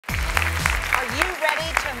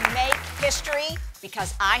ready to make history?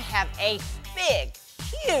 Because I have a big,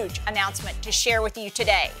 huge announcement to share with you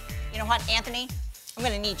today. You know what, Anthony? I'm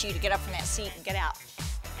going to need you to get up from that seat and get out.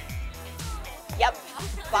 Yep,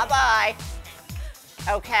 bye-bye.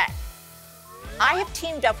 Okay. I have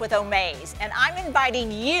teamed up with Omaze, and I'm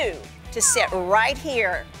inviting you to sit right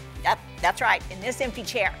here. Yep, that's right, in this empty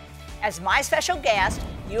chair. As my special guest,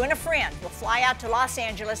 you and a friend will fly out to Los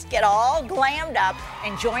Angeles, get all glammed up,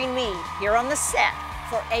 and join me here on the set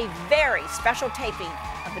for a very special taping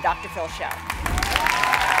of the Dr. Phil Show.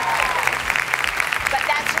 But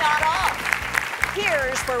that's not all.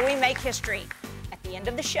 Here's where we make history. At the end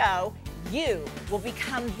of the show, you will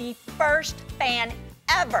become the first fan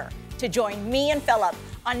ever to join me and Philip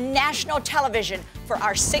on national television for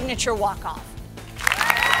our signature walk-off.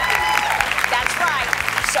 That's right.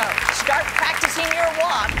 So start practicing your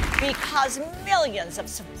walk because millions of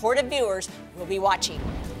supportive viewers will be watching.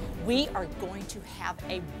 We are going to have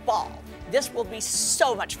a ball. This will be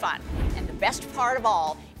so much fun. And the best part of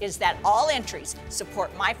all is that all entries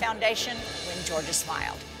support my foundation, When Georgia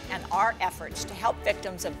Smiled, and our efforts to help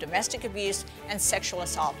victims of domestic abuse and sexual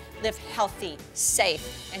assault live healthy,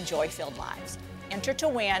 safe, and joy-filled lives. Enter to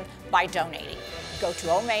win by donating. Go to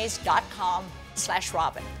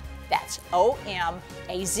omaze.com/Robin. That's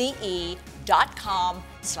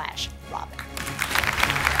OMAZE.com/Robin.